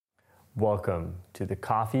Welcome to the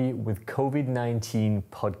Coffee with COVID-19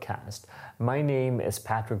 podcast. My name is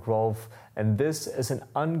Patrick Rolfe, and this is an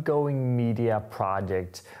ongoing media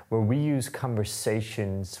project where we use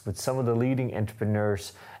conversations with some of the leading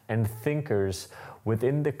entrepreneurs and thinkers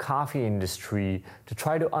within the coffee industry to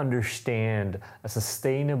try to understand a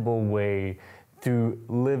sustainable way through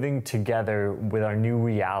living together with our new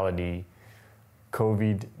reality,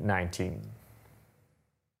 COVID-19.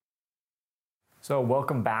 So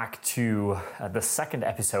welcome back to the second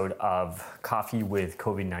episode of Coffee with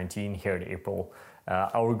COVID-19 here in April.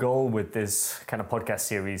 Our goal with this kind of podcast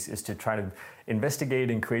series is to try to investigate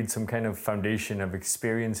and create some kind of foundation of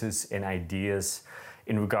experiences and ideas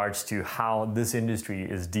in regards to how this industry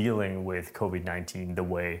is dealing with COVID-19 the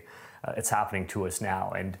way it's happening to us now.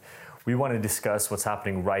 And we want to discuss what's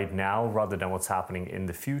happening right now rather than what's happening in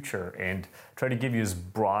the future and try to give you as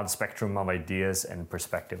broad spectrum of ideas and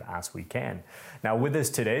perspective as we can. Now with us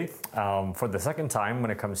today, for the second time when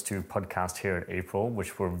it comes to podcast here in April,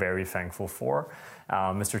 which we're very thankful for,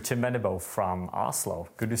 Mr. Tim Wendelboe from Oslo.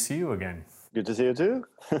 Good to see you again. Good to see you too.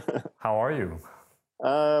 How are you?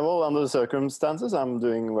 Well, under the circumstances, I'm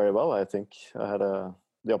doing very well. I think I had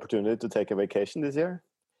the opportunity to take a vacation this year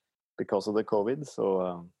because of the COVID.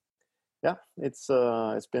 So yeah, it's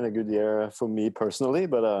been a good year for me personally,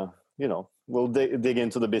 but we'll dig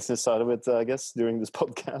into the business side of it, I guess, during this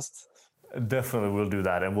podcast. Definitely, we'll do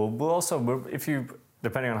that, and we'll also, if you,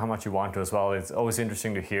 depending on how much you want to as well, it's always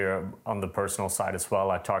interesting to hear on the personal side as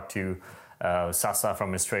well. I talked to Sasa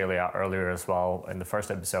from Australia earlier as well in the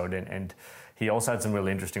first episode, and he also had some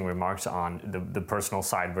really interesting remarks on the personal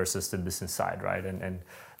side versus the business side, right? And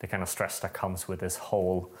the kind of stress that comes with this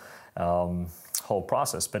whole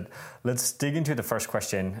process. But let's dig into the first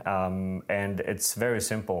question, and it's very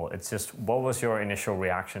simple. It's just, what was your initial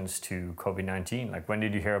reactions to COVID-19? Like, when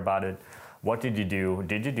did you hear about it? What did you do?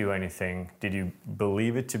 Did you do anything? Did you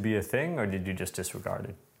believe it to be a thing, or did you just disregard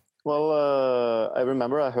it? Well, I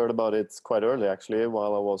remember I heard about it quite early, actually,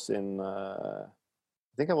 while I was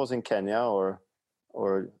I think I was in Kenya, or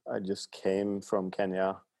I just came from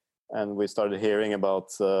Kenya, and we started hearing about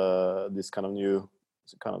this kind of new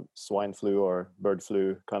kind of swine flu or bird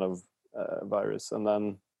flu kind of virus. And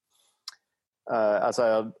then as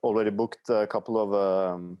I had already booked a couple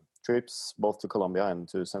of trips, both to Colombia and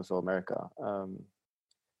to Central America,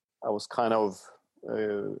 I was kind of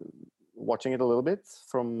watching it a little bit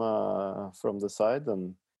from the side,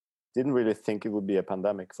 and didn't really think it would be a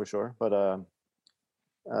pandemic for sure. But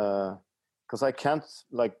because I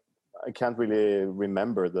can't really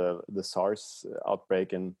remember the SARS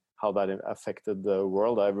outbreak and how that affected the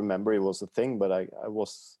world. I remember it was a thing, but I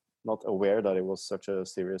was not aware that it was such a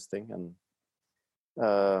serious thing.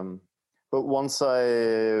 And but once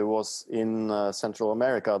I was in Central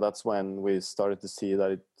America, that's when we started to see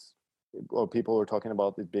that people were talking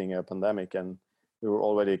about it being a pandemic, and we were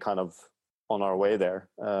already kind of on our way there,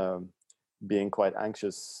 being quite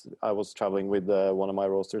anxious. I was traveling with one of my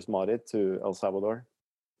roasters, Marit, to El Salvador,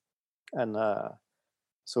 and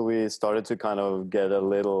so we started to kind of get a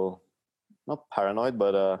little, not paranoid,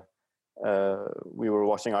 but we were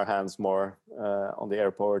washing our hands more on the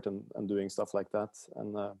airport and doing stuff like that.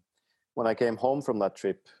 And when I came home from that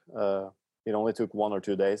trip, it only took 1 or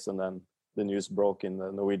 2 days, and then the news broke in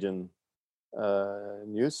the Norwegian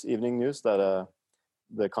evening news, that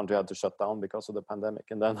the country had to shut down because of the pandemic.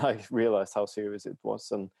 And then I realized how serious it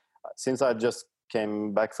was. And since I just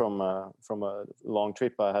came back from a long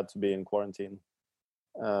trip, I had to be in quarantine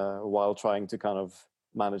while trying to kind of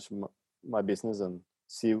manage my business and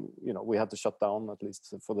see, we had to shut down at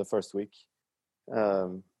least for the first week,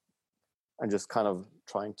 and just kind of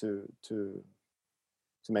trying to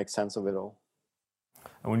make sense of it all.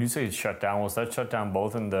 And when you say shut down, was that shut down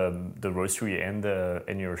both in the roastery and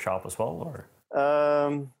in your shop as well, or?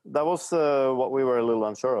 That was what we were a little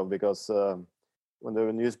unsure of, because when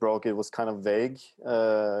the news broke, it was kind of vague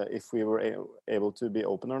if we were able to be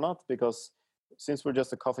open or not, because since we're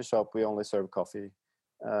just a coffee shop, we only serve coffee.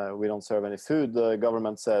 We don't serve any food. The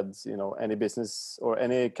government said, any business or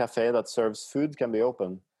any cafe that serves food can be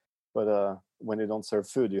open, but when you don't serve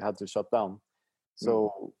food, you had to shut down.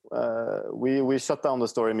 So we shut down the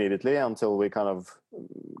store immediately until we kind of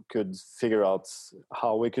could figure out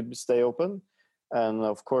how we could stay open. And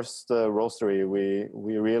of course, the roastery,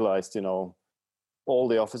 we realized, all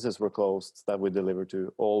the offices were closed that we delivered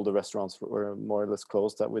to. All the restaurants were more or less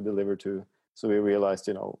closed that we delivered to. So we realized,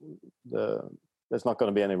 there's not going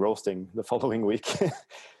to be any roasting the following week.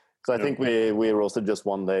 So I think we roasted just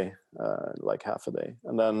one day, like half a day.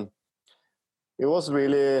 And then it was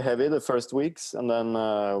really heavy the first weeks. And then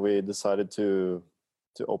we decided to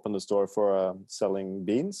open the store for selling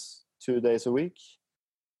beans 2 days a week,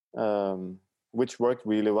 which worked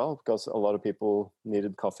really well because a lot of people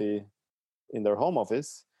needed coffee in their home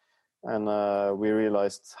office. And we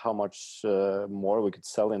realized how much more we could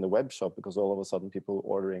sell in the web shop because all of a sudden people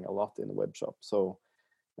ordering a lot in the web shop. So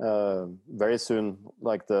very soon,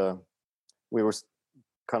 we were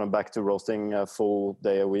kind of back to roasting a full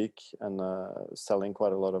day a week and selling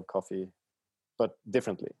quite a lot of coffee, but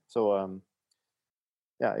differently. So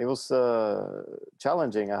yeah, it was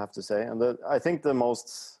challenging, I have to say. And I think the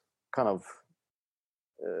most kind of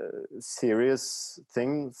serious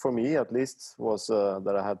thing for me, at least, was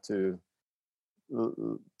that I had to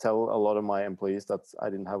tell a lot of my employees that I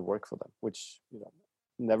didn't have work for them, which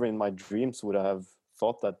never in my dreams would I have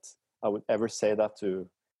thought that I would ever say that to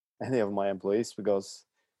any of my employees, because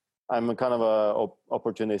I'm a kind of a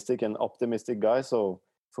opportunistic and optimistic guy. So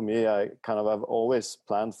for me, I kind of have always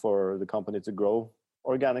planned for the company to grow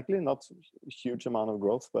organically, not a huge amount of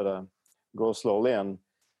growth, but grow slowly. And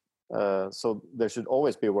so there should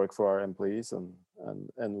always be work for our employees, and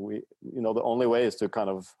we, the only way is to kind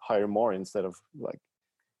of hire more instead of like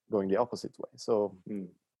going the opposite way. So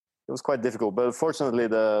it was quite difficult, but fortunately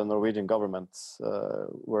the Norwegian government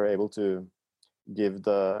were able to give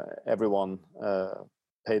everyone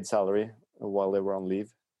paid salary while they were on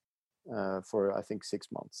leave for I think 6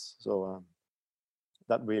 months. So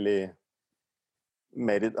that really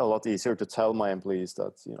made it a lot easier to tell my employees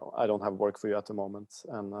that I don't have work for you at the moment,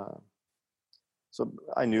 and so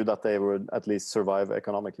I knew that they would at least survive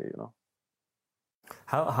economically.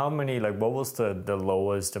 How many, like, what was the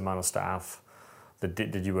lowest amount of staff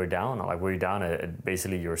that you were down? Like, were you down at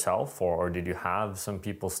basically yourself, or did you have some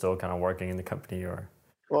people still kind of working in the company? Or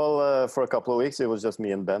well, for a couple of weeks it was just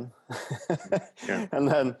me and Ben. Yeah. And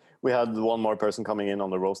then we had one more person coming in on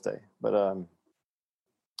the roast day, but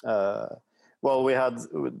well,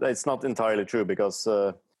 it's not entirely true because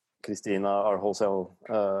Christina, our wholesale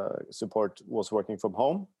support, was working from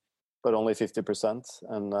home, but only 50%.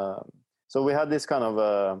 And so we had this kind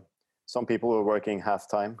of, some people were working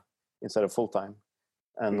half-time instead of full-time.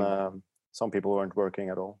 And some people weren't working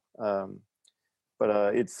at all. But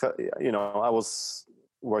I was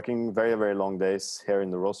working very, very long days here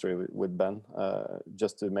in the roastery with Ben,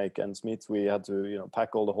 just to make ends meet. We had to,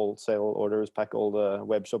 pack all the wholesale orders, pack all the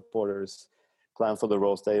web shop orders, plan for the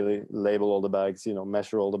roast daily, label all the bags,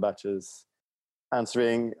 measure all the batches,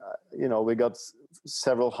 answering, we got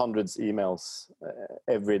several hundreds emails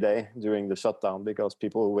every day during the shutdown because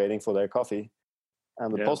people were waiting for their coffee,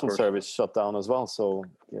 and the postal service shut down as well. So,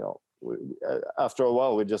 after a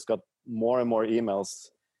while, we just got more and more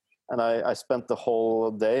emails, and I spent the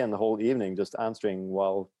whole day and the whole evening just answering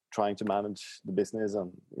while trying to manage the business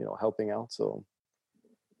and, helping out. So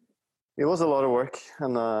it was a lot of work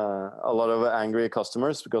and a lot of angry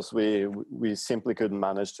customers because we simply couldn't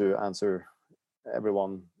manage to answer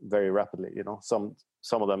everyone very rapidly. Some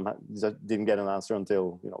of them didn't get an answer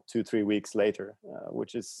until 2-3 weeks later,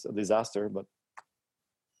 which is a disaster. But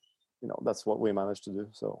that's what we managed to do.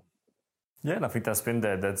 So yeah, and I think that's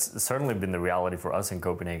certainly been the reality for us in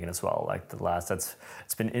Copenhagen as well. Like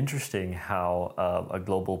it's been interesting how a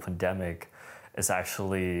global pandemic is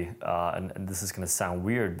actually, and this is going to sound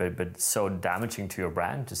weird, but so damaging to your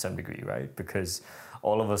brand to some degree, right? Because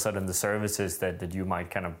all of a sudden the services that you might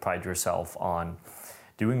kind of pride yourself on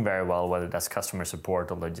doing very well, whether that's customer support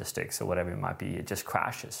or logistics or whatever it might be, it just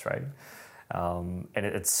crashes, right? And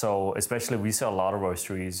it's so, especially we saw a lot of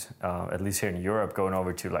roasteries, at least here in Europe, going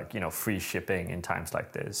over to free shipping in times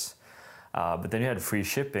like this. But then you had free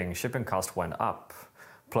shipping cost went up.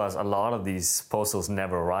 Plus, a lot of these postals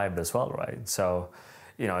never arrived as well, right? So,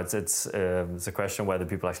 it's a question whether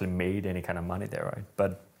people actually made any kind of money there, right?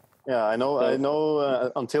 But yeah, I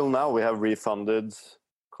know. Until now, we have refunded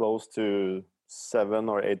close to $7,000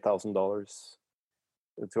 or $8,000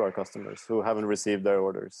 to our customers who haven't received their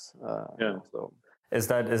orders. So is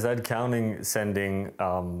that counting sending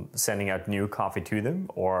out new coffee to them,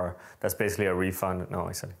 or that's basically a refund? No,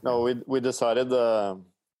 exactly. No, we decided,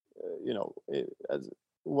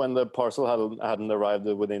 when the parcel hadn't arrived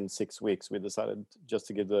within 6 weeks, we decided just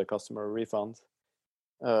to give the customer a refund.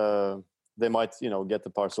 They might, get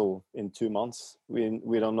the parcel in 2 months.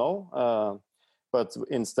 We don't know. But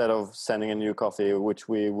instead of sending a new coffee, which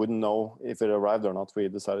we wouldn't know if it arrived or not, we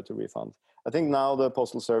decided to refund. I think now the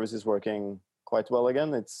postal service is working quite well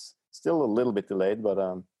again. It's still a little bit delayed, but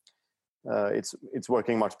it's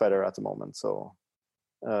working much better at the moment. So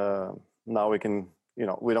now we can,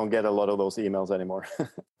 we don't get a lot of those emails anymore.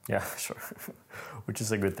 Yeah, sure. Which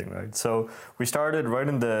is a good thing, right? So we started right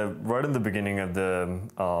in the beginning of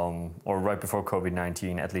or right before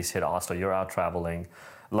COVID-19 at least hit Oslo. You're out traveling.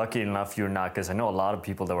 lucky enough you're not, because I know a lot of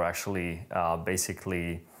people that were actually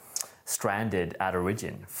basically stranded at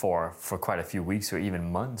origin for quite a few weeks or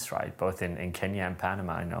even months, right? Both in Kenya and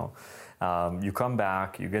Panama, I know. You come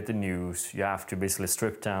back, you get the news, you have to basically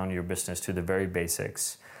strip down your business to the very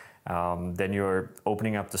basics. Then you're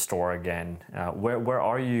opening up the store again. Where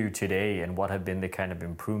are you today, and what have been the kind of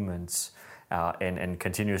improvements and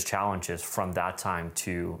continuous challenges from that time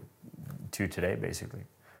to today, basically?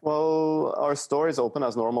 Well, our store is open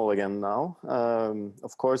as normal again now.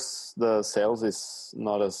 Of course, the sales is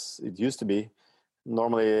not as it used to be.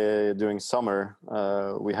 Normally, during summer,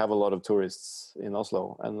 we have a lot of tourists in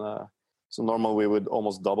Oslo, and so normally we would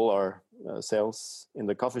almost double our sales in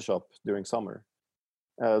the coffee shop during summer.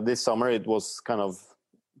 This summer, it was kind of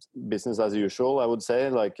business as usual, I would say.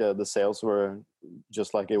 Like the sales were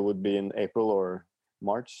just like it would be in April or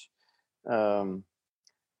March.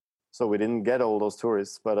 So we didn't get all those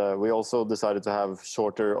tourists, but we also decided to have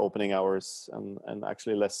shorter opening hours and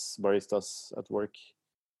actually less baristas at work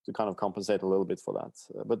to kind of compensate a little bit for that.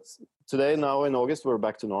 But today, now in August, we're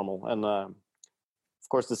back to normal. And of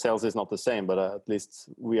course, the sales is not the same, but at least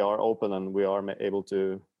we are open and we are able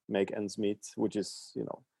to make ends meet, which is,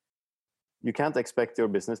 you can't expect your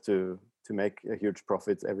business to make a huge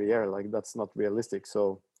profit every year. Like, that's not realistic.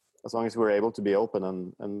 So as long as we're able to be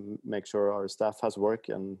open and make sure our staff has work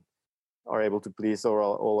and are able to please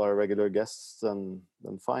all our regular guests, then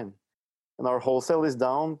fine. And our wholesale is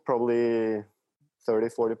down probably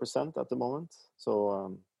 30-40% at the moment.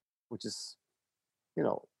 So, which is,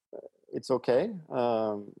 it's okay.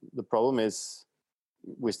 The problem is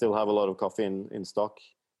we still have a lot of coffee in stock.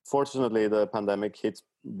 Fortunately, the pandemic hit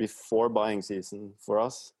before buying season for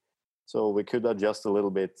us, so we could adjust a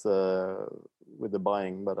little bit with the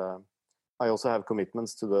buying. But I also have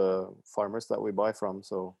commitments to the farmers that we buy from,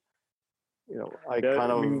 so I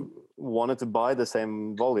wanted to buy the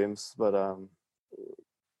same volumes, but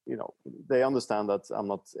they understand that I'm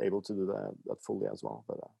not able to do that fully as well.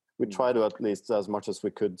 But we try to, at least as much as we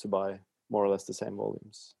could, to buy more or less the same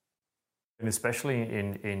volumes. And especially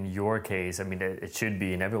in your case, I mean, it should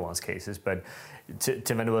be in everyone's cases, but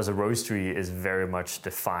Wendelboe as a roastery is very much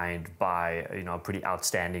defined by a pretty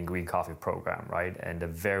outstanding green coffee program, right? And a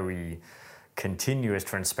very continuous,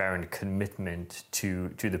 transparent commitment to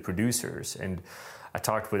the producers. And I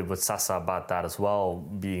talked with Sasa about that as well,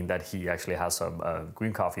 being that he actually has a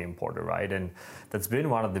green coffee importer, right? And that's been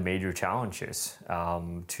one of the major challenges,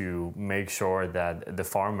 to make sure that the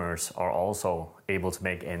farmers are also able to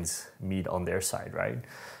make ends meet on their side, right?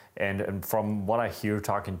 And from what I hear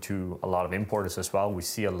talking to a lot of importers as well, we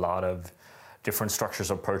see a lot of different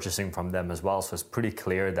structures of purchasing from them as well. So it's pretty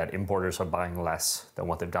clear that importers are buying less than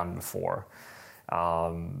what they've done before.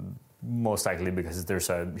 Most likely because there's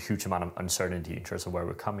a huge amount of uncertainty in terms of where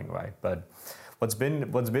we're coming, right? But what's been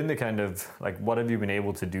the kind of, like, what have you been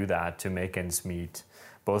able to do that to make ends meet,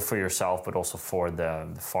 both for yourself but also for the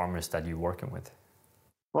farmers that you're working with?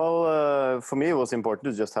 Well, for me, it was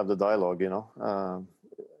important to just have the dialogue.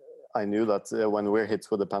 I knew that when we're hit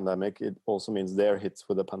with the pandemic, it also means they're hit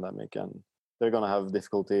with the pandemic, and they're going to have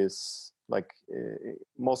difficulties. Like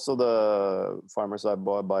most of the farmers I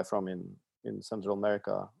buy from in Central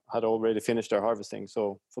America had already finished their harvesting.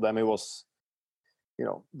 So for them, it was,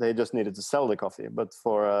 they just needed to sell the coffee. But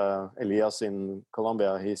for Elias in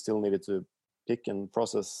Colombia, he still needed to pick and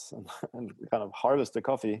process and kind of harvest the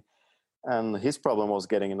coffee. And his problem was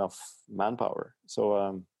getting enough manpower.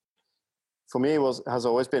 So for me, it has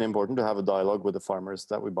always been important to have a dialogue with the farmers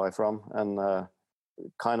that we buy from, and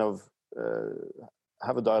kind of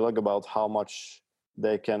have a dialogue about how much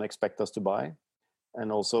they can expect us to buy,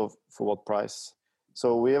 and also for what price.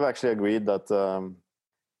 So we have actually agreed that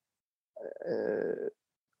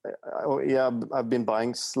I've been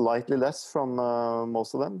buying slightly less from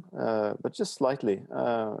most of them, but just slightly.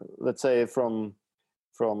 Let's say from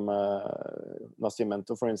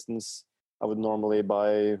Nacimiento, for instance, I would normally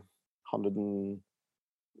buy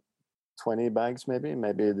 120 bags maybe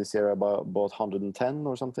this year I bought 110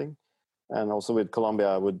 or something. And also with Colombia,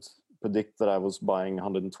 I would predict that I was buying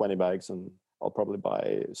 120 bags, and I'll probably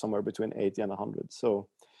buy somewhere between 80 and 100. So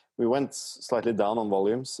we went slightly down on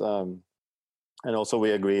volumes, and also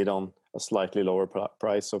we agreed on a slightly lower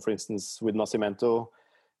price. So for instance, with Nacimiento,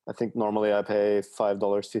 I think normally I pay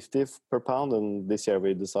 $5.50 per pound, and this year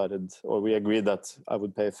we agreed that I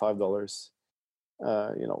would pay $5,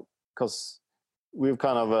 because we've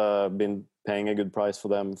kind of been paying a good price for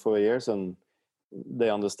them for years, and they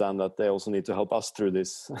understand that they also need to help us through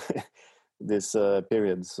this this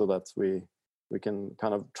period, so that we can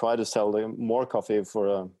kind of try to sell them more coffee for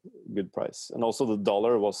a good price. And also the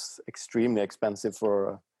dollar was extremely expensive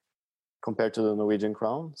for compared to the Norwegian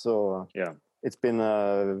crown. So Yeah. it's been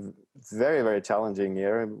a very, very challenging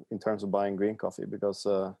year in terms of buying green coffee because,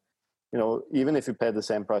 even if you paid the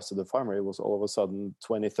same price to the farmer, it was all of a sudden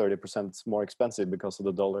 20-30% more expensive because of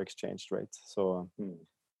the dollar exchange rate. So,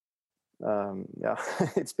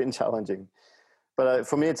 it's been challenging. But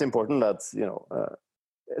for me, it's important that,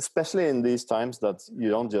 especially in these times, that you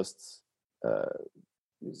don't just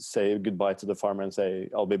say goodbye to the farmer and say,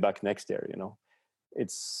 I'll be back next year,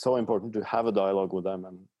 It's so important to have a dialogue with them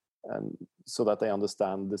and so that they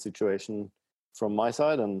understand the situation from my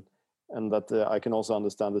side and that I can also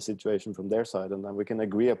understand the situation from their side. And then we can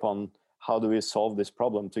agree upon how do we solve this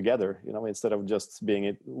problem together, instead of just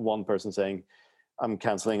being one person saying, I'm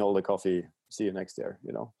canceling all the coffee, see you next year,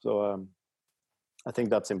 So I think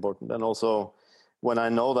that's important. And also when I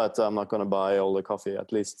know that I'm not going to buy all the coffee,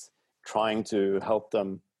 at least trying to help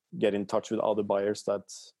them get in touch with other buyers that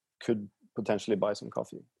could potentially buy some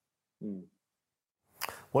coffee.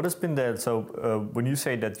 What has been when you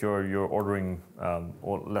say that you're ordering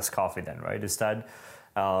less coffee then, right? Is that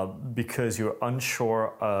because you're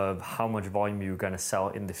unsure of how much volume you're going to sell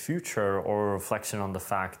in the future, or a reflection on the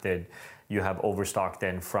fact that you have overstocked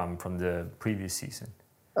then from the previous season?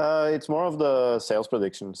 It's more of the sales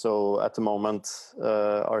prediction. So at the moment,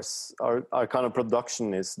 our kind of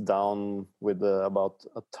production is down with about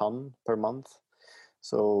a ton per month.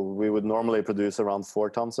 So we would normally produce around 4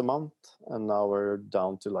 tons a month, and now we're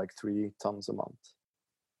down to like 3 tons a month.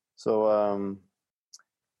 So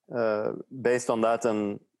based on that,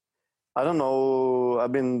 and I don't know,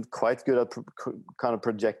 I've been quite good at kind of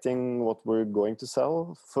projecting what we're going to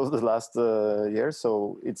sell for the last year.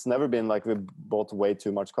 So it's never been like we bought way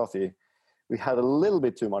too much coffee. We had a little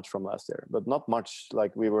bit too much from last year, but not much.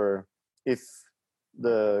 Like if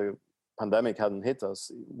the pandemic hadn't hit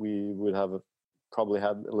us, we would have probably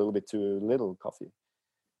had a little bit too little coffee.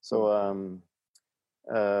 So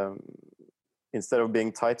instead of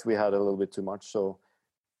being tight, we had a little bit too much. So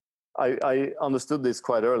I understood this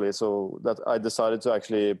quite early, so that I decided to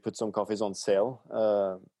actually put some coffees on sale,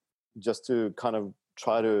 just to kind of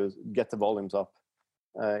try to get the volumes up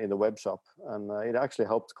in the web shop, and it actually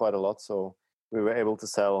helped quite a lot. So we were able to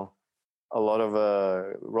sell a lot of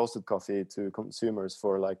roasted coffee to consumers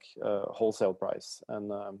for like wholesale price,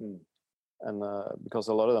 and because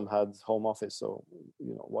a lot of them had home office, so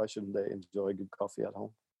why shouldn't they enjoy good coffee at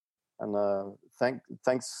home? And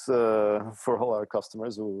thanks for all our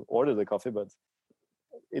customers who ordered the coffee, but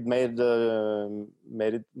it made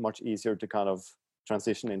it much easier to kind of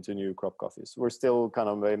transition into new crop coffees. We're still kind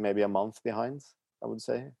of maybe a month behind, I would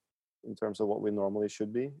say, in terms of what we normally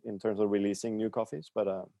should be in terms of releasing new coffees, but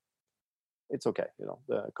it's okay.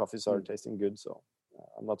 The coffees are tasting good, so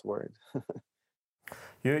I'm not worried.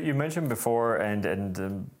 You mentioned before,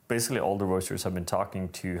 and basically all the roasters I've been talking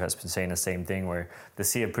to has been saying the same thing, where they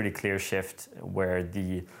see a pretty clear shift where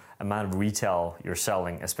the amount of retail you're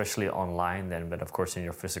selling, especially online then, but of course in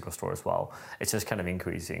your physical store as well, it's just kind of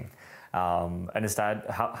increasing. And is that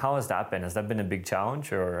how has that been? Has that been a big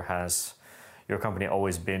challenge, or has your company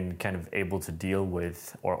always been kind of able to deal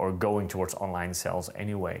with or going towards online sales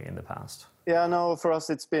anyway in the past? Yeah, no, for us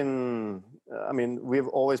it's been, we've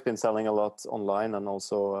always been selling a lot online and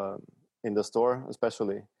also in the store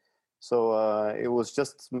especially. So it was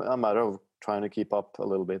just a matter of trying to keep up a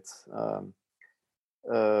little bit.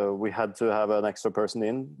 We had to have an extra person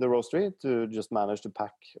in the roastery to just manage to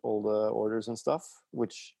pack all the orders and stuff,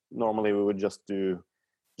 which normally we would just do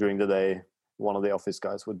during the day. One of the office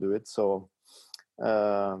guys would do it. So,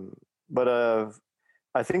 but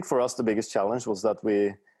I think for us the biggest challenge was that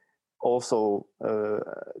we also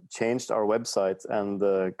changed our website and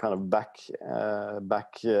the kind of back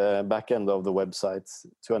end of the website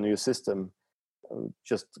to a new system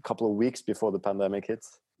just a couple of weeks before the pandemic hit.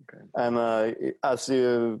 Okay. And as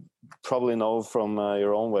you probably know from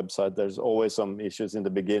your own website, there's always some issues in the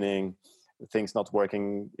beginning, things not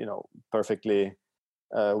working, perfectly.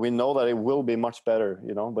 We know that it will be much better,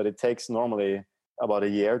 but it takes normally about a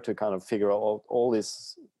year to kind of figure out all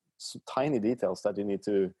these tiny details that you need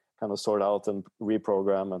to kind of sort out and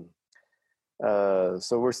reprogram. And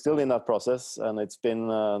so we're still in that process, and it's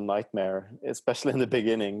been a nightmare, especially in the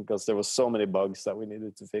beginning, because there were so many bugs that we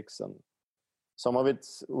needed to fix, and some of it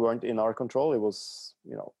weren't in our control. It was,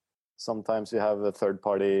 sometimes you have a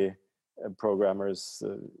third-party programmers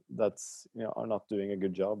that are not doing a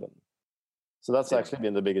good job, and so that's actually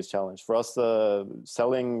been the biggest challenge for us.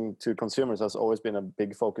 Selling to consumers has always been a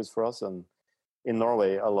big focus for us, and in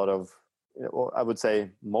Norway, a lot of, I would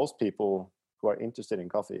say most people who are interested in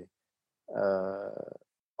coffee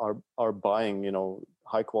are buying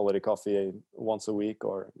high quality coffee once a week,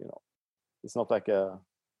 or it's not like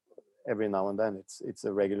every now and then it's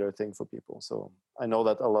a regular thing for people. So I know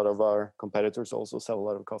that a lot of our competitors also sell a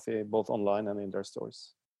lot of coffee, both online and in their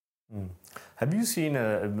stores. Mm. Have you seen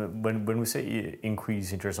when we say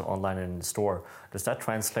increase in terms of online and in store, does that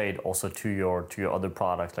translate also to your other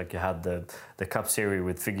products? Like you had the cup series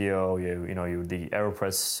with Figio, you the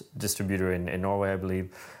AeroPress distributor in Norway, I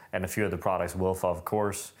believe, and a few other products, Wilfa, of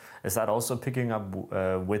course. Is that also picking up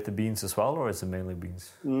with the beans as well, or is it mainly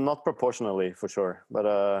beans? Not proportionally, for sure. But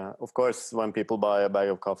of course, when people buy a bag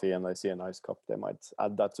of coffee and they see a nice cup, they might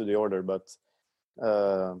add that to the order. But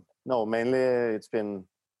no, mainly it's been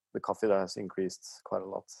the coffee that has increased quite a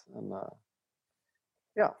lot. And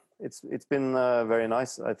yeah, it's been very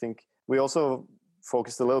nice. I think we also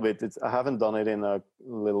focused a little bit. I haven't done it in a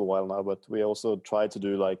little while now, but we also try to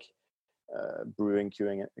do like brewing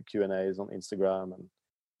Q&As on Instagram, and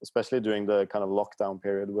especially during the kind of lockdown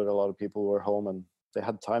period where a lot of people were home and they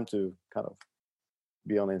had time to kind of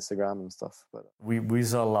be on Instagram and stuff. But we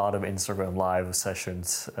saw a lot of Instagram live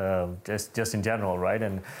sessions, just in general, right?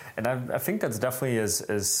 And I think that's definitely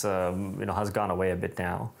has gone away a bit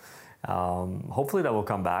now. Hopefully that will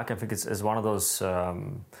come back. I think it's one of those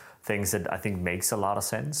things that I think makes a lot of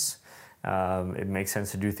sense. It makes sense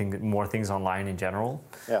to do more things online in general.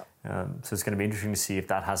 Yeah. So it's going to be interesting to see if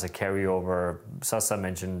that has a carryover. Sasa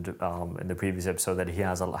mentioned in the previous episode that he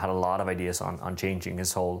had a lot of ideas on changing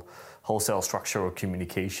his whole wholesale structure or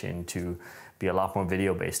communication to be a lot more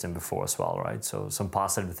video based than before as well, right? So some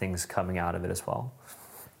positive things coming out of it as well.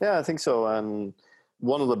 Yeah, I think so. And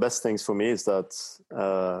one of the best things for me is that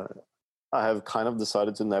I have kind of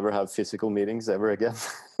decided to never have physical meetings ever again.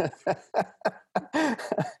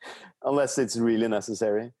 Unless it's really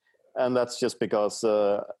necessary. And that's just because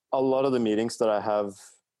a lot of the meetings that I have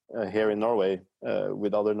here in Norway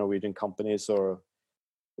with other Norwegian companies, or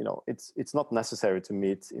it's not necessary to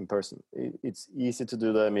meet in person. It's easy to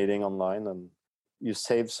do the meeting online, and you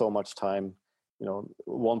save so much time.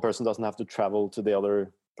 One person doesn't have to travel to the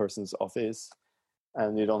other person's office,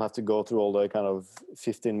 and you don't have to go through all the kind of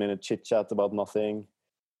 15-minute chit chat about nothing.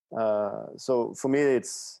 So for me,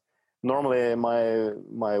 it's normally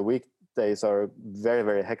my weekdays are very,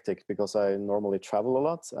 very hectic because I normally travel a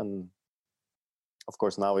lot, and of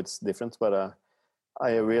course now it's different, but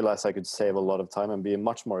I realized I could save a lot of time and be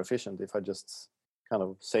much more efficient if I just kind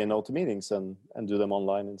of say no to meetings and do them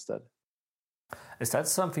online instead. Is that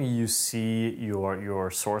something you see your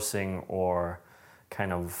sourcing or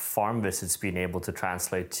kind of farm visits being able to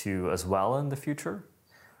translate to as well in the future?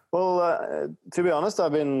 Well, to be honest,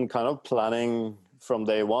 I've been kind of planning from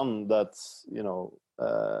day one that,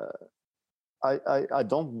 I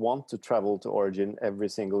don't want to travel to Origin every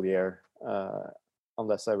single year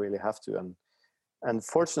unless I really have to. And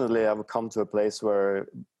fortunately, I've come to a place where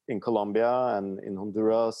in Colombia and in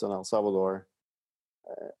Honduras and El Salvador,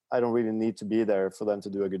 I don't really need to be there for them to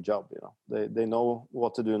do a good job. They know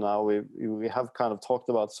what to do now. We have kind of talked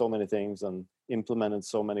about so many things and implemented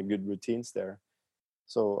so many good routines there.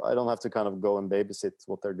 So I don't have to kind of go and babysit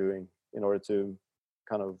what they're doing in order to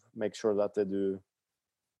kind of make sure that they do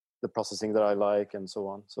the processing that I like and so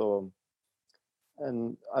on. So,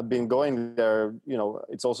 and I've been going there,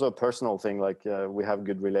 it's also a personal thing. Like we have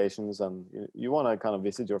good relations, and you want to kind of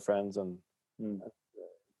visit your friends, and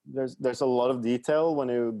there's a lot of detail when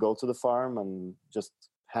you go to the farm and just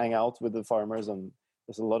hang out with the farmers, and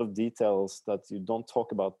there's a lot of details that you don't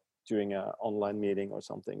talk about during an online meeting or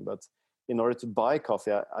something. But in order to buy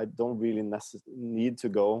coffee, I don't really need to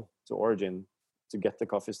go to Origin to get the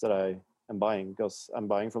coffees that I am buying, because I'm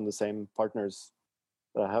buying from the same partners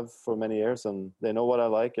that I have for many years, and they know what I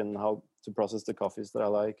like and how to process the coffees that I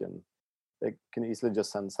like, and they can easily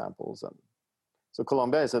just send samples. And so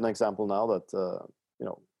Colombia is an example now that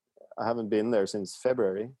I haven't been there since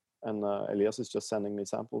February, and Elias is just sending me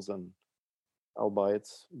samples, and I'll buy it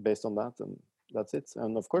based on that, and that's it.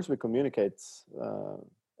 And of course we communicate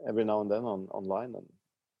every now and then online, and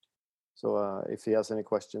so if he has any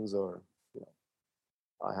questions, or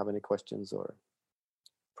I have any questions, or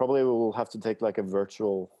probably we'll have to take like a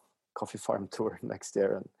virtual coffee farm tour next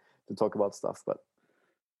year and to talk about stuff. But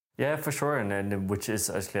yeah, for sure, and which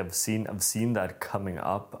is actually I've seen that coming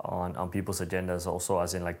up on people's agendas also,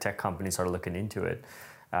 as in like tech companies are looking into it,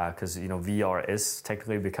 because VR is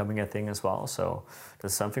technically becoming a thing as well. So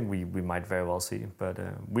that's something we might very well see. But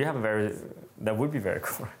that would be very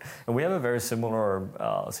cool, and we have a very similar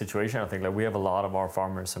situation. I think like we have a lot of our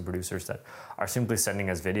farmers and producers that are simply sending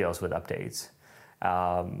us videos with updates.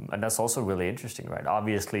 And that's also really interesting, right?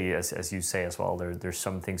 Obviously, as you say as well, there's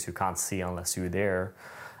some things you can't see unless you're there.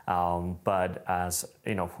 But as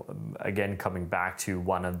you know, again, coming back to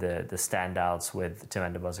one of the standouts with Tim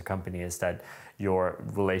Wendelboe as a company is that your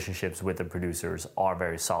relationships with the producers are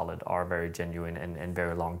very solid, are very genuine, and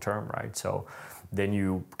very long term, right? So then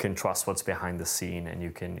you can trust what's behind the scene, and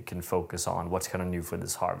you can focus on what's kind of new for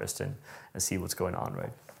this harvest and see what's going on,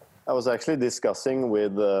 right? I was actually discussing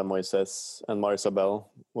with Moises and Marisabel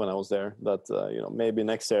when I was there that maybe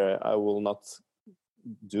next year I will not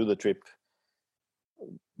do the trip.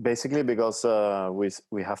 Basically, because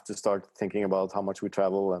we have to start thinking about how much we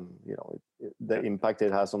travel and the impact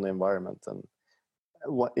it has on the environment. And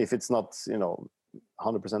if it's not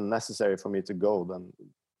 100% necessary for me to go, then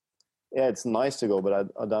yeah, it's nice to go,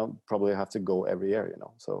 but I don't probably have to go every year.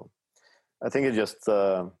 So I think it just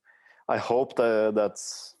I hope that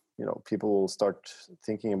people will start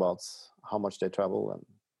thinking about how much they travel and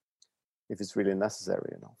if it's really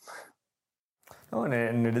necessary. Oh,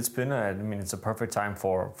 and it's been it's a perfect time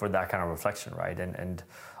for that kind of reflection, right? And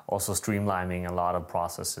also streamlining a lot of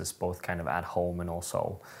processes, both kind of at home and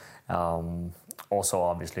also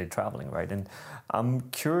obviously traveling, right? And I'm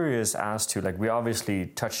curious as to, like, we obviously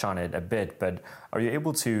touched on it a bit, but are you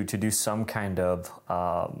able to do some kind of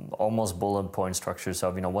almost bullet point structures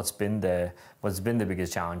of what's been the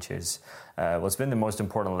biggest challenges, what's been the most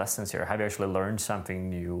important lessons here? Have you actually learned something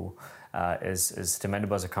new? Is Tim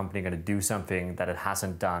Wendelboe as a company going to do something that it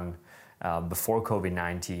hasn't done before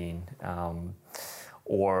COVID-19,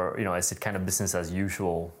 or is it kind of business as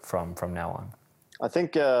usual from now on? I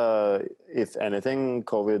think if anything,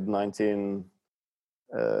 COVID-19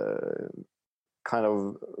 kind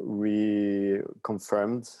of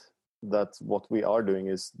reconfirmed that what we are doing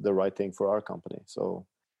is the right thing for our company. So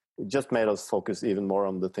it just made us focus even more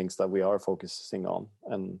on the things that we are focusing on,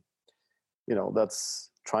 and that's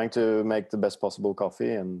trying to make the best possible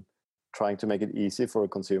coffee and trying to make it easy for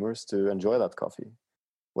consumers to enjoy that coffee,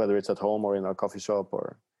 whether it's at home or in a coffee shop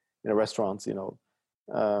or in a restaurant.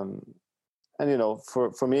 And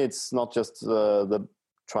for me, it's not just the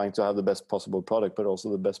trying to have the best possible product, but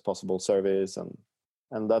also the best possible service,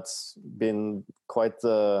 and that's been quite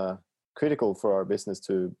critical for our business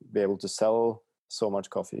to be able to sell so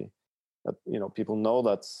much coffee. That people know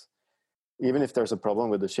that even if there's a problem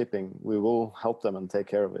with the shipping, we will help them and take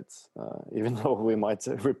care of it, even though we might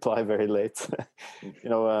reply very late.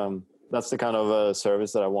 That's the kind of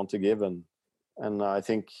service that I want to give, and I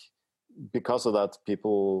think because of that,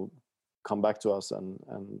 people come back to us and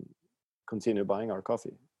continue buying our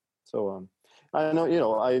coffee. So I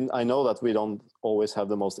know, I know that we don't always have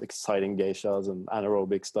the most exciting geishas and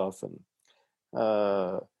anaerobic stuff, and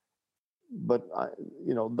but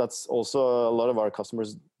that's also a lot of our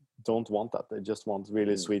customers don't want that. They just want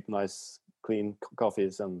really sweet, nice, clean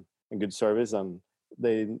coffees and good service, and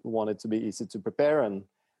they want it to be easy to prepare. And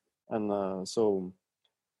so,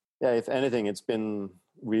 yeah, if anything, it's been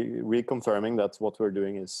reconfirming that what we're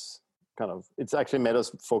doing is it's actually made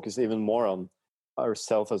us focus even more on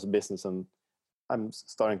ourselves as a business. And I'm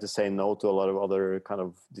starting to say no to a lot of other kind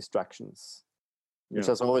of distractions, which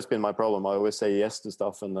has always been my problem. I always say yes to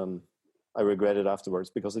stuff, and then I regret it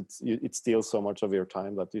afterwards, because it steals so much of your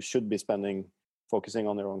time that you should be focusing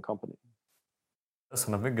on your own company.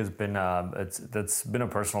 Listen, I think that's been a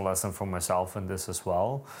personal lesson for myself in this as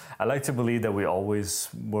well. I like to believe that we always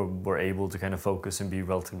were able to kind of focus and be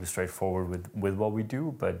relatively straightforward with what we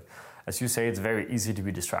do, but as you say, it's very easy to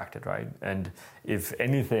be distracted, right? And if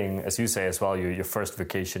anything, as you say as well, your first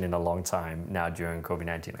vacation in a long time now during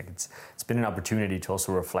COVID-19, like it's been an opportunity to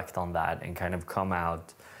also reflect on that and kind of come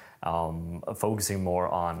out focusing more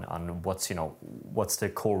on what's the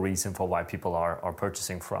core reason for why people are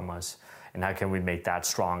purchasing from us, and how can we make that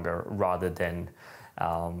stronger rather than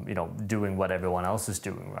doing what everyone else is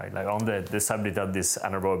doing, right? Like on the subject of this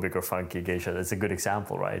anaerobic or funky geisha, that's a good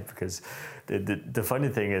example, right? Because the funny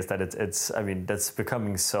thing is that that's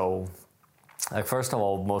becoming so, like, first of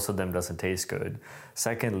all, most of them doesn't taste good.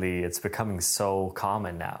 Secondly, it's becoming so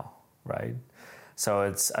common now, right?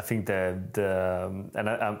 So I think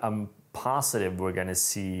I'm positive we're going to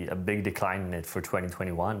see a big decline in it for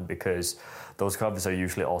 2021, because those coffees are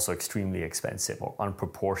usually also extremely expensive or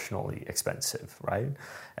unproportionally expensive, right?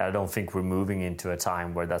 And I don't think we're moving into a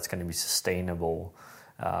time where that's going to be sustainable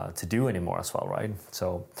to do anymore as well, right?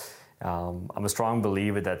 So I'm a strong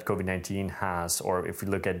believer that COVID-19 has, or if you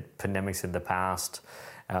look at pandemics in the past,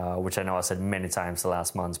 which I know I said many times the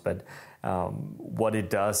last months, but what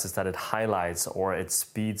it does is that it highlights or it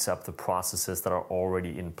speeds up the processes that are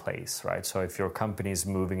already in place, right? So if your company is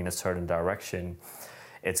moving in a certain direction,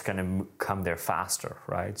 it's going to come there faster,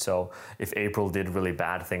 right? So if April did really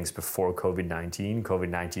bad things before COVID-19,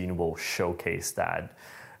 COVID-19 will showcase that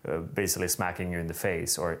basically smacking you in the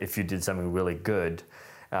face, or if you did something really good,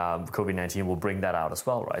 COVID-19 will bring that out as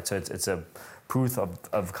well, right? So it's a proof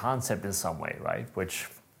of concept in some way, right? Which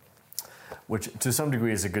to some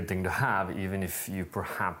degree is a good thing to have, even if you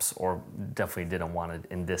perhaps or definitely didn't want it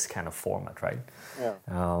in this kind of format, right? Yeah.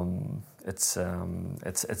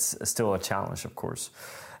 It's still a challenge, of course.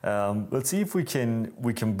 Let's see if we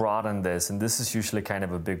can broaden this, and this is usually kind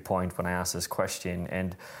of a big point when I ask this question.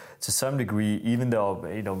 And to some degree, even though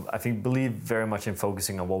I believe very much in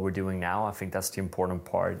focusing on what we're doing now, I think that's the important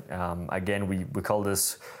part. Again, we call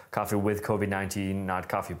this coffee with COVID-19, not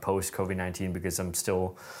coffee post COVID-19, because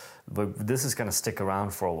but this is going to stick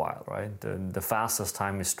around for a while, right? The fastest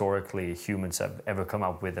time historically humans have ever come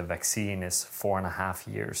up with a vaccine is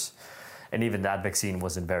 4.5 years. And even that vaccine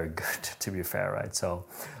wasn't very good, to be fair, right? So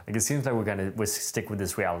it seems like we'll stick with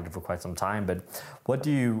this reality for quite some time. But what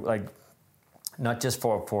do you, not just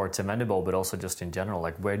for Wendelboe, but also just in general,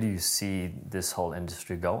 where do you see this whole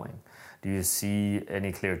industry going? Do you see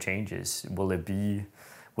any clear changes? Will it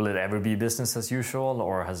ever be business as usual,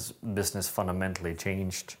 or has business fundamentally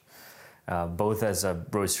changed, both as a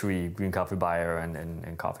roastery, green coffee buyer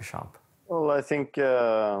and coffee shop? Well, I think,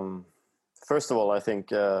 first of all, I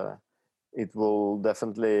think it will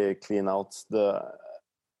definitely clean out the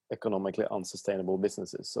economically unsustainable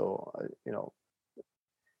businesses. So,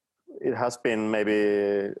 it has been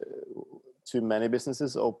maybe too many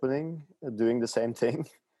businesses opening, doing the same thing.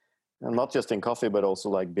 And not just in coffee, but also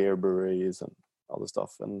like beer breweries and other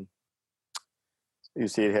stuff. And you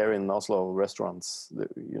see it here in Oslo, restaurants.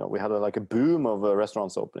 We had a boom of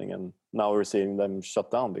restaurants opening, and now we're seeing them shut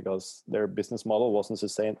down because their business model wasn't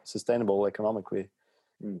sustainable economically.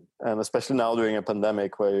 And especially now during a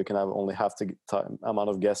pandemic where you can have only half the amount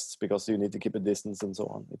of guests because you need to keep a distance and so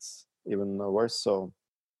on. It's even worse. So,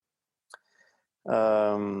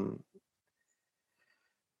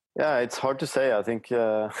 it's hard to say. I think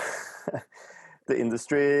the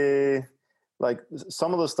industry,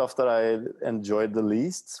 some of the stuff that I enjoyed the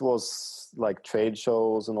least was trade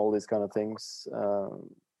shows and all these kind of things.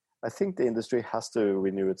 I think the industry has to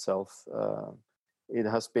renew itself. It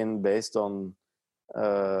has been based on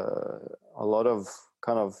a lot of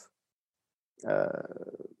kind of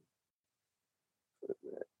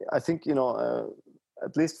I think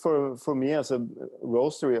at least for me as a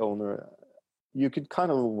roastery owner, you could kind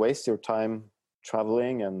of waste your time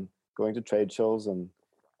traveling and going to trade shows and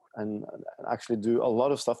actually do a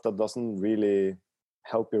lot of stuff that doesn't really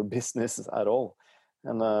help your business at all.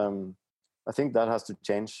 And I think that has to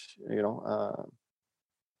change,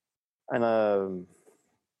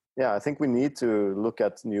 I think we need to look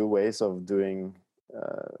at new ways of doing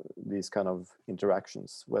these kind of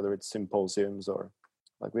interactions, whether it's symposiums or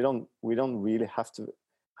we don't really have to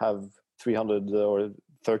have 300 or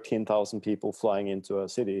 13,000 people flying into a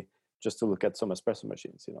city just to look at some espresso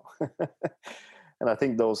machines, And I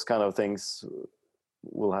think those kind of things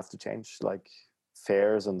will have to change, like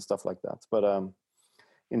fairs and stuff like that. But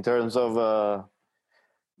in terms of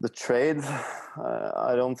the trade,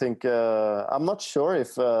 I don't think, I'm not sure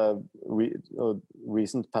if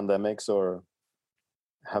recent pandemics or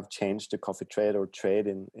have changed the coffee trade or trade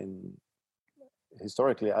in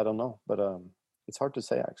historically. I don't know, but it's hard to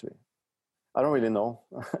say, actually. I don't really know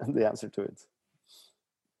the answer to it.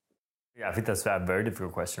 Yeah, I think that's a very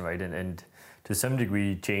difficult question, right? And to some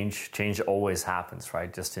degree, change always happens,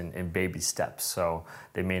 right? Just in baby steps. So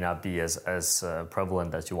they may not be as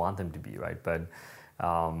prevalent as you want them to be, right? But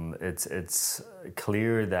it's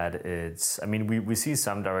clear that we see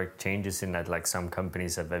some direct changes in that, some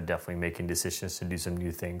companies have definitely making decisions to do some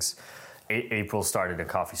new things. April started a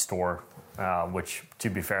coffee store, which, to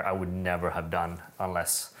be fair, I would never have done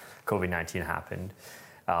unless COVID-19 happened.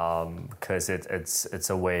 Because it's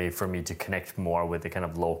a way for me to connect more with the kind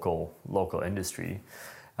of local industry.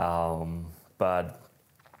 But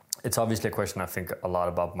it's obviously a question I think a lot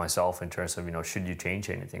about myself in terms of, should you change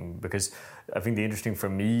anything? Because I think the interesting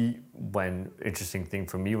thing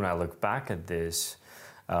for me when I look back at this,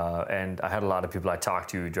 and I had a lot of people I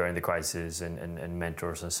talked to during the crisis and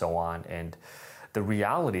mentors and so on, and the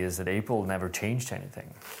reality is that April never changed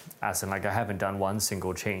anything. As in, I haven't done one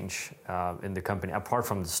single change in the company, apart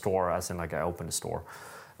from the store, as in, I opened a store.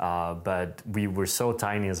 But we were so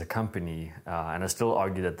tiny as a company, and I still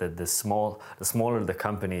argue that the smaller the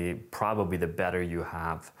company, probably the better you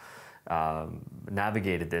have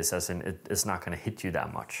navigated this, as in it's not going to hit you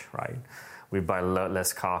that much, right? We buy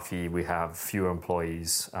less coffee, we have fewer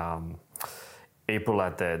employees. April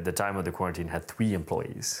at the time of the quarantine had 3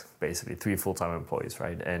 employees, basically 3 full-time employees,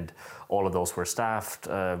 right? And all of those were staffed,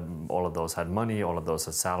 all of those had money, all of those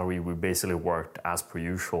had salary. We basically worked as per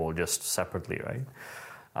usual, just separately, right?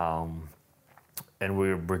 And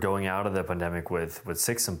we're going out of the pandemic with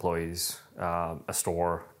 6 employees, a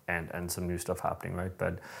store, and some new stuff happening, right?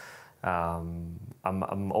 But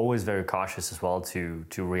I'm always very cautious as well to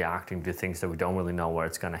reacting to things that we don't really know where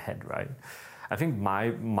it's going to head, right? I think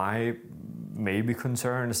my maybe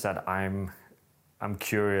concern is that I'm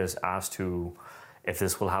curious as to if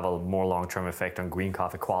this will have a more long-term effect on green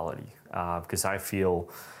coffee quality, because I feel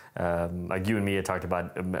like you and me had talked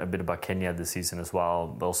about a bit about Kenya this season as well,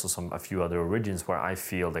 but also a few other regions where I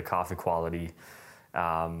feel the coffee quality,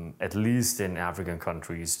 at least in African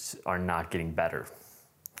countries, are not getting better.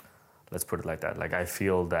 Let's put it like that. Like I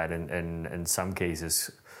feel that in some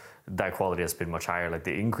cases, that quality has been much higher. Like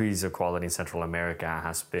the increase of quality in Central America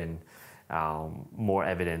has been more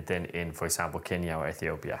evident than in, for example, Kenya or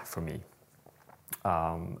Ethiopia for me.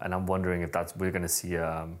 And I'm wondering if we're going to see.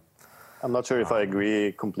 I'm not sure if I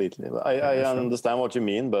agree completely. I understand what you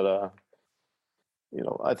mean, but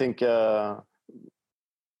I think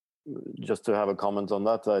just to have a comment on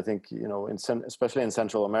that, I think especially in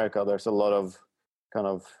Central America, there's a lot of kind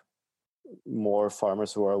of more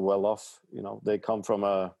farmers who are well off. They come from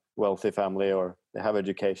a wealthy family, or they have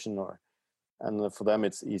education, and for them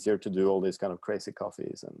it's easier to do all these kind of crazy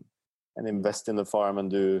coffees and invest in the farm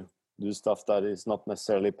and do stuff that is not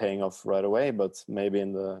necessarily paying off right away, but maybe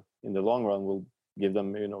in the long run will give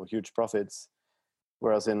them huge profits.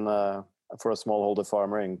 Whereas for a smallholder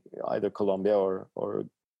farmer in either Colombia or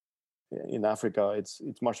in Africa, it's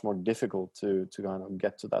much more difficult to kind of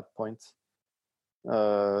get to that point.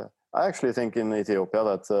 I actually think in Ethiopia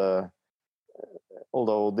that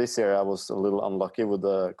although this year I was a little unlucky with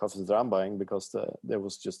the coffees that I'm buying, because there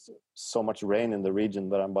was just so much rain in the region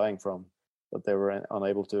that I'm buying from that they were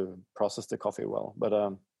unable to process the coffee well. But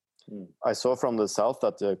I saw from the south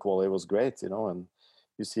that the quality was great, and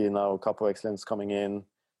you see now Capo Excellence coming in,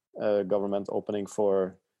 government opening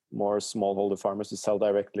for more smallholder farmers to sell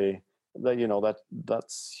directly.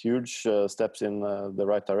 That's huge steps in the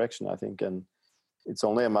right direction, I think, and it's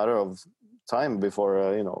only a matter of time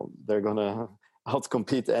before they're gonna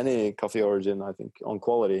outcompete any coffee origin, I think, on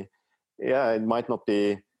quality. Yeah, it might not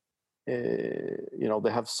be.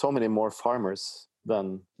 They have so many more farmers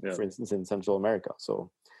than, for instance, in Central America. So,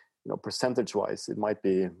 percentage-wise, it might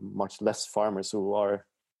be much less farmers who are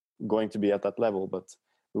going to be at that level, but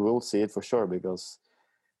we will see it for sure, because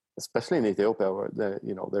especially in Ethiopia, where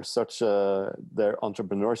there's such their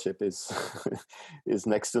entrepreneurship is is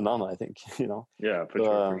next to none, I think. Yeah, for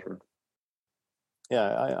sure.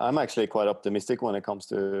 Yeah, I'm actually quite optimistic when it comes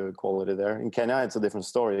to quality there. In Kenya, it's a different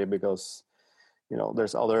story, because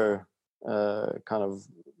there's other kind of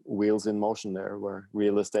wheels in motion there, where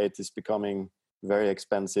real estate is becoming very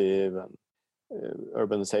expensive, and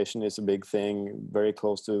urbanization is a big thing, very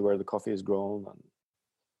close to where the coffee is grown, and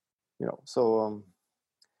so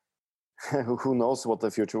who knows what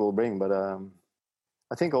the future will bring. But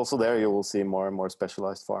I think also there you will see more and more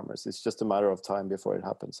specialized farmers. It's just a matter of time before it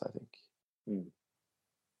happens, I think.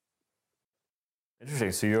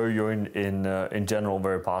 Interesting. So you're in general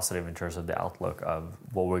very positive in terms of the outlook of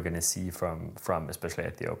what we're going to see from especially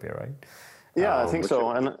Ethiopia, right? Yeah, I think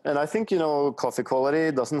so. And I think coffee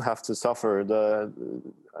quality doesn't have to suffer.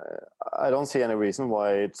 I don't see any reason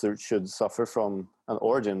why it should suffer from an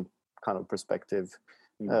origin kind of perspective.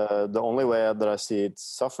 The only way that I see it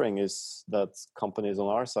suffering is that companies on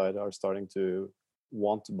our side are starting to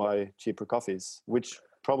want to buy cheaper coffees, which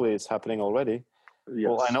probably is happening already. Yes.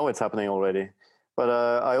 Well, I know it's happening already. But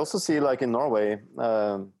I also see, like in Norway,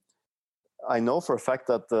 I know for a fact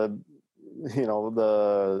that the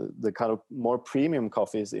kind of more premium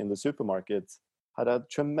coffees in the supermarket had a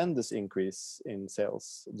tremendous increase in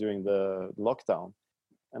sales during the lockdown.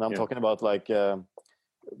 And I'm talking about like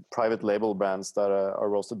private label brands that are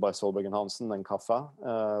roasted by Solberg and Hansen and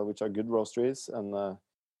Kaffa, which are good roasteries, and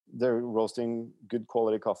they're roasting good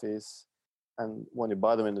quality coffees. And when you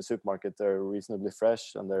buy them in the supermarket, they're reasonably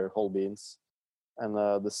fresh and they're whole beans. And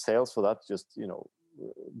the sales for that just,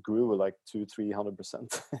 grew like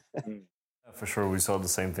 200-300%. For sure, we saw the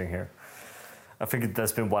same thing here. I think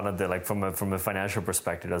that's been one of the, like from a financial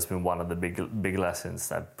perspective, that's been one of the big lessons,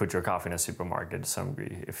 that put your coffee in a supermarket to some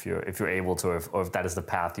degree, if you're able to, or if that is the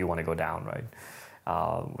path you want to go down, right?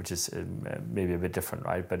 Which is maybe a bit different,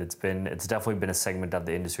 right? But it's definitely been a segment of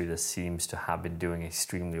the industry that seems to have been doing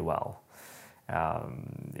extremely well.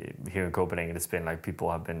 Here in Copenhagen, it's been like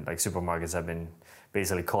supermarkets have been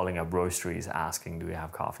basically calling up roasteries asking, do we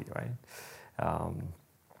have coffee, right?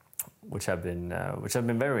 Which have been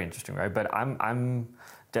very interesting, right? But I'm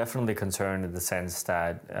definitely concerned in the sense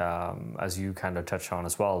that, as you kind of touched on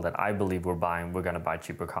as well, that I believe we're going to buy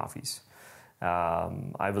cheaper coffees.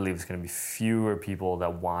 I believe it's going to be fewer people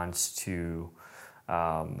that want to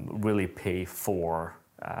really pay for,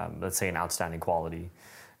 let's say, an outstanding quality.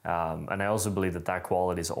 And I also believe that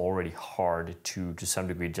quality is already hard to some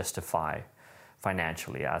degree, justify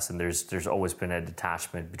financially, as and there's always been a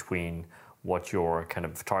detachment between what your kind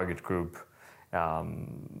of target group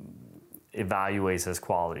evaluates as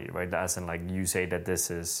quality, right? As in, like, you say that this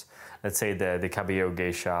is, let's say, the Caballero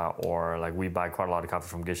Geisha, or like we buy quite a lot of coffee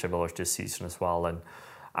from Geisha Village this season as well, and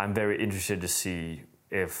I'm very interested to see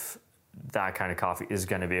if that kind of coffee is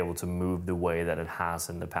going to be able to move the way that it has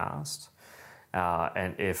in the past,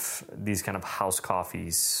 and if these kind of house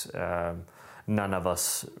coffees, none of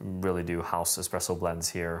us really do house espresso blends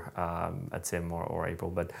here at Tim or April,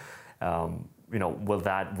 but will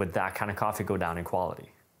that kind of coffee go down in quality?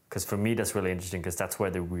 Because for me, that's really interesting, because that's where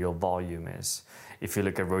the real volume is. If you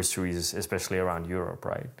look at roasteries, especially around Europe,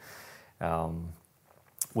 right?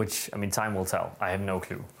 Which, I mean, time will tell. I have no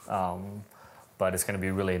clue. But it's going to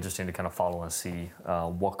be really interesting to kind of follow and see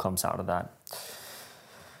what comes out of that.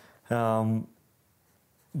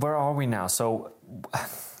 Where are we now? So,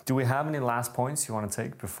 do we have any last points you want to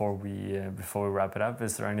take before we wrap it up?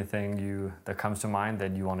 Is there anything that comes to mind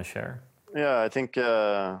that you want to share? Yeah, I think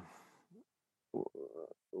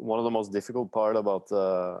one of the most difficult part about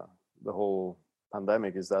the whole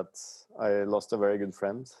pandemic is that I lost a very good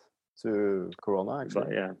friend to Corona, actually.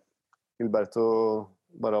 But, yeah. Gilberto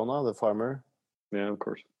Barona, the farmer. Yeah, of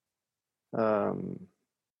course.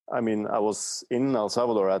 I mean, I was in El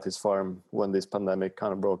Salvador at his farm when this pandemic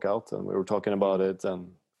kind of broke out, and we were talking about it,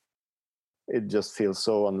 and it just feels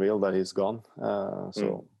so unreal that he's gone.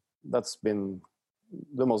 So that's been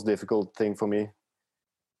the most difficult thing for me.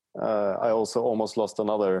 I also almost lost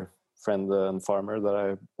another friend and farmer that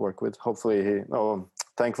I work with.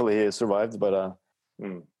 Thankfully he survived, but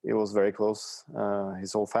it was very close.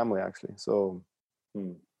 His whole family, actually. So,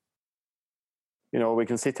 we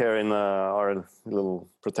can sit here in our little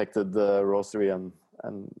protected roastery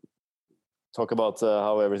and talk about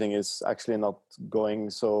how everything is actually not going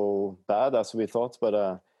so bad as we thought,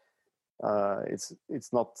 but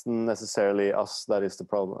it's not necessarily us that is the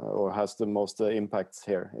problem or has the most impact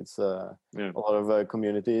here. It's a lot of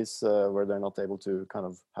communities where they're not able to kind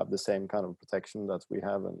of have the same kind of protection that we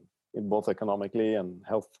have, and in both economically and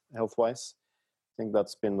health wise. I think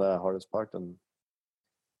that's been the hardest part, and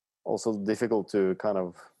also difficult to kind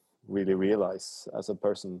of really realize as a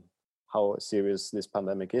person how serious this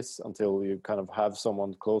pandemic is until you kind of have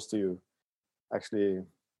someone close to you actually,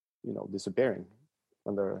 disappearing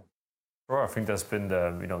when they're. Sure, I think that's been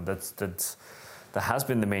that has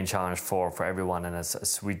been the main challenge for everyone, and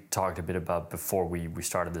as we talked a bit about before we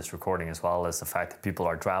started this recording, as well as the fact that people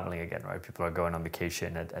are traveling again, right? People are going on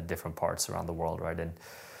vacation at different parts around the world, right?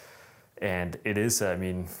 And it is, I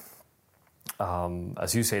mean,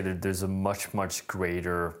 as you say, there's a much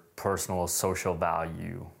greater personal social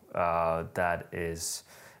value that is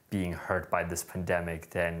being hurt by this pandemic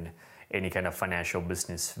than any kind of financial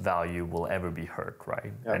business value will ever be hurt,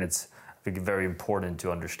 right? Yeah. And it's, I think, very important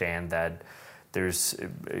to understand that there's,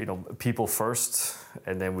 people first,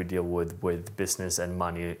 and then we deal with business and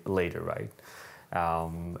money later, right?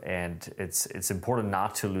 And it's important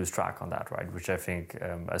not to lose track on that, right? Which I think,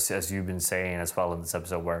 as you've been saying as well in this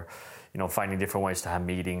episode, where, finding different ways to have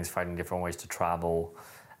meetings, finding different ways to travel,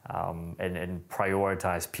 and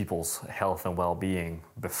prioritize people's health and well-being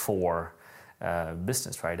before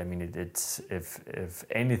business, right? I mean, it's if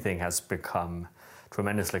anything has become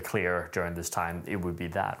tremendously clear during this time, it would be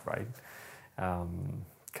that, right?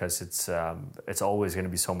 Because it's always going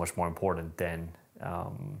to be so much more important than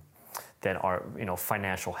our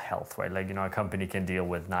financial health, right? Like, a company can deal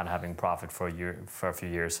with not having profit for a few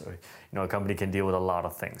years, or, a company can deal with a lot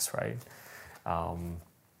of things, right?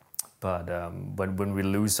 But when we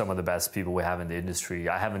lose some of the best people we have in the industry,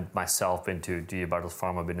 I haven't myself been to Gilberto's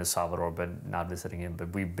farm. I've been to Salvador, but not visiting him.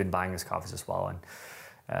 But we've been buying his coffees as well, and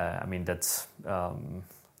I mean that's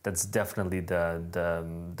definitely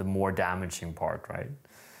the more damaging part, right?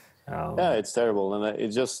 Yeah, it's terrible, and it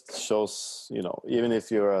just shows, even if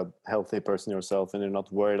you're a healthy person yourself and you're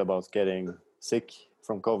not worried about getting sick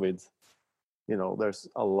from COVID, there's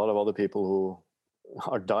a lot of other people who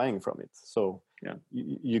are dying from it. So yeah,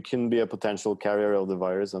 you can be a potential carrier of the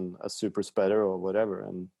virus and a super spreader or whatever,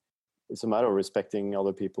 and it's a matter of respecting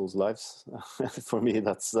other people's lives. For me,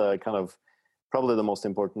 that's kind of probably the most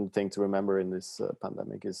important thing to remember in this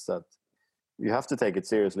pandemic, is that you have to take it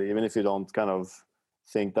seriously, even if you don't kind of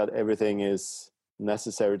think that everything is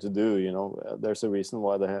necessary to do. There's a reason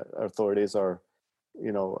why the authorities are,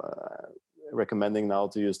 recommending now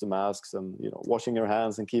to use the masks and, washing your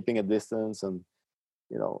hands and keeping a distance and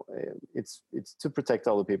it's to protect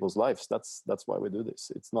other people's lives. That's why we do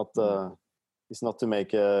this. It's not to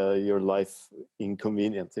make your life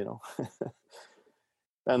inconvenient,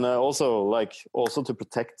 and also to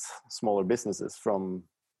protect smaller businesses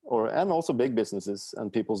and also big businesses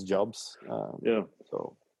and people's jobs.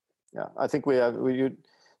 So I think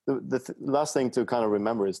the last thing to kind of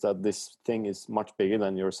remember is that this thing is much bigger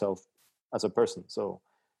than yourself as a person. So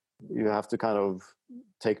you have to kind of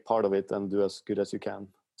take part of it and do as good as you can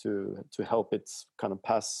to help it kind of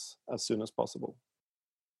pass as soon as possible.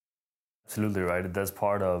 Absolutely right. That's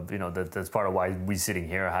part of that's part of why we're sitting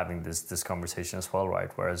here having this conversation as well, right?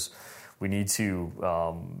 Whereas we need to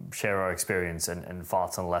share our experience and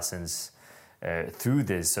thoughts and lessons through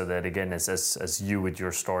this, so that again, as you with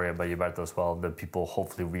your story about Gilberto as well, that people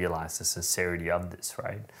hopefully realize the sincerity of this,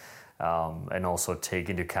 right? And also take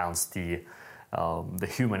into account the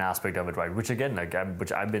human aspect of it, right? Which again,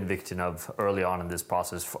 which I've been victim of early on in this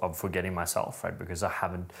process of forgetting myself, right? Because I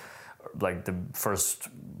haven't, like the first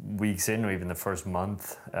weeks in, or even the first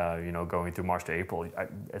month, going through March to April,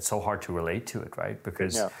 it's so hard to relate to it, right?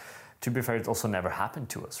 Because to be fair, it's also never happened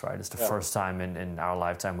to us, right? It's the first time in our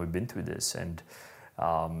lifetime we've been through this, and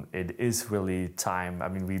it is really time. I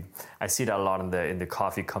mean, I see that a lot in the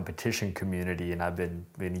coffee competition community, and I've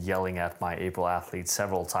been yelling at my April athletes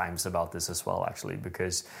several times about this as well, actually,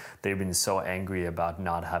 because they've been so angry about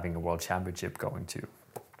not having a world championship going to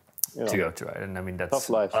go to, right? And I mean, that's tough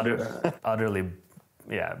life. Utterly,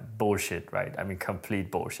 bullshit, right? I mean, complete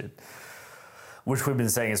bullshit. Which we've been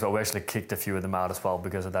saying as well. We actually kicked a few of them out as well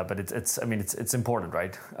because of that. But it's important,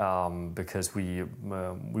 right? Because we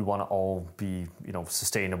want to all be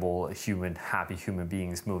sustainable, happy human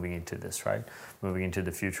beings moving into this, right? Moving into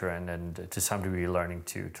the future, and to some degree learning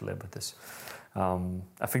to live with this.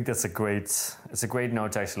 I think it's a great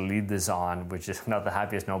note to actually lead this on, which is not the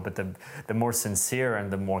happiest note, but the more sincere and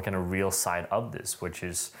the more kind of real side of this, which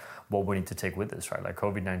is what we need to take with this, right? Like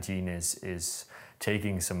COVID-19 is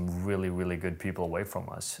taking some really, really good people away from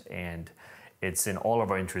us, and it's in all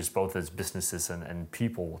of our interests, both as businesses and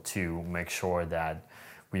people, to make sure that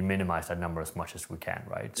we minimize that number as much as we can,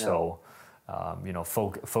 right? Yeah. So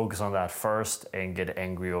focus on that first and get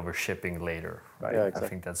angry over shipping later, right? Yeah, exactly. I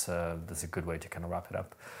think that's a good way to kind of wrap it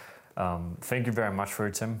up. Thank you very much for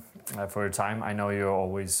it, Tim, for your time. I know you're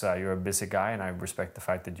always you're a busy guy, and I respect the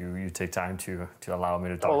fact that you take time to allow me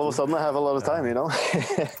to talk. All of a sudden, I have a lot of time,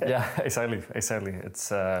 Yeah, exactly.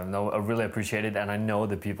 It's I really appreciate it, and I know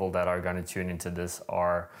the people that are going to tune into this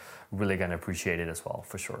are really going to appreciate it as well,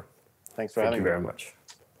 for sure. Thanks for having me. Thank you very much.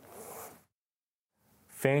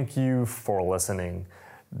 Thank you for listening.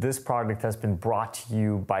 This project has been brought to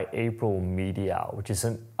you by April Media, which is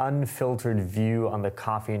an unfiltered view on the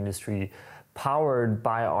coffee industry, powered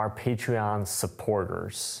by our Patreon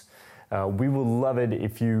supporters. We would love it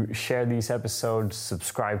if you share these episodes,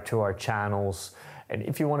 subscribe to our channels, and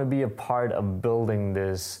if you want to be a part of building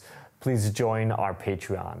this, please join our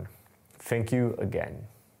Patreon. Thank you again.